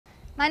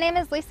My name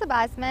is Lisa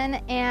Bosman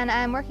and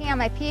I'm working on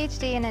my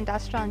PhD in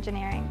industrial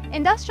engineering.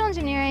 Industrial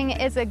engineering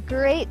is a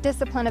great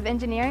discipline of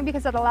engineering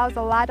because it allows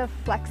a lot of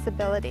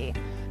flexibility.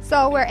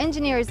 So where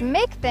engineers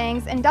make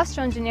things,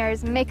 industrial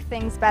engineers make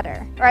things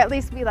better, or at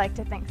least we like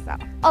to think so.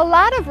 A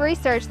lot of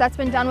research that's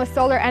been done with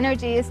solar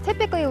energy is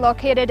typically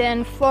located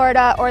in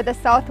Florida or the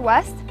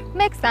Southwest.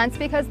 Makes sense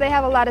because they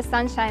have a lot of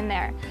sunshine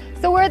there.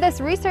 So where this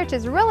research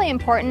is really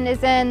important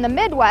is in the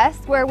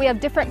Midwest, where we have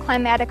different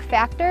climatic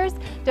factors,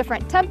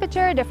 different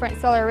temperature, different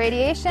solar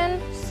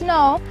radiation,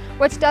 snow,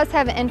 which does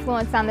have an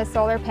influence on the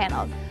solar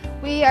panels.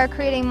 We are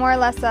creating more or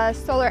less a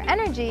solar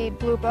energy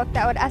blue book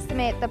that would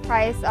estimate the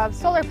price of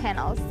solar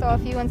panels. So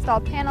if you install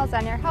panels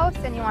on your house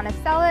and you want to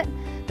sell it,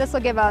 this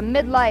will give a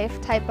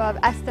midlife type of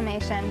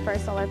estimation for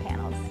solar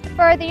panels.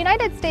 For the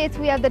United States,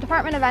 we have the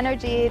Department of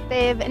Energy.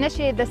 They've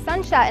initiated the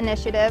Sunshot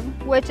Initiative,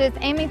 which is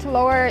aiming to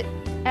lower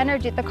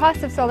the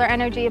cost of solar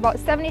energy about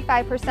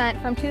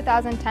 75% from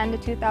 2010 to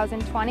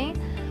 2020,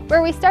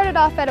 where we started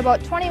off at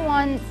about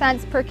 21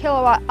 cents per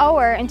kilowatt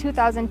hour in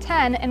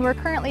 2010, and we're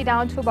currently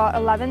down to about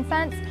 11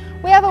 cents.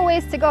 We have a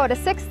ways to go to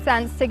 6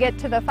 cents to get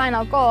to the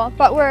final goal,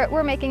 but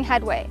we're making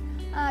headway.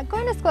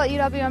 Going to school at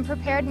UWM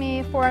prepared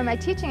me for my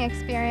teaching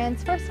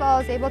experience. First of all, I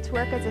was able to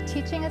work as a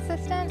teaching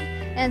assistant,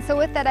 and so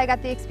with that I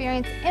got the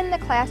experience in the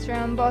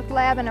classroom, both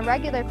lab and a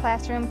regular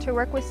classroom, to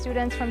work with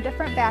students from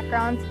different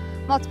backgrounds,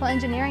 multiple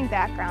engineering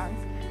backgrounds.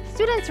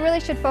 Students really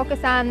should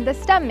focus on the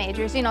STEM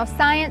majors,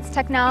 science,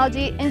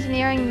 technology,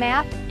 engineering,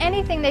 math.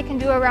 Anything they can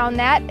do around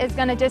that is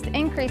going to just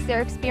increase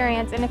their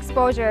experience and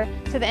exposure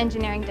to the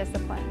engineering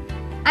discipline.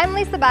 I'm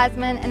Lisa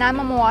Bosman and I'm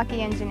a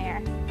Milwaukee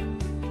engineer.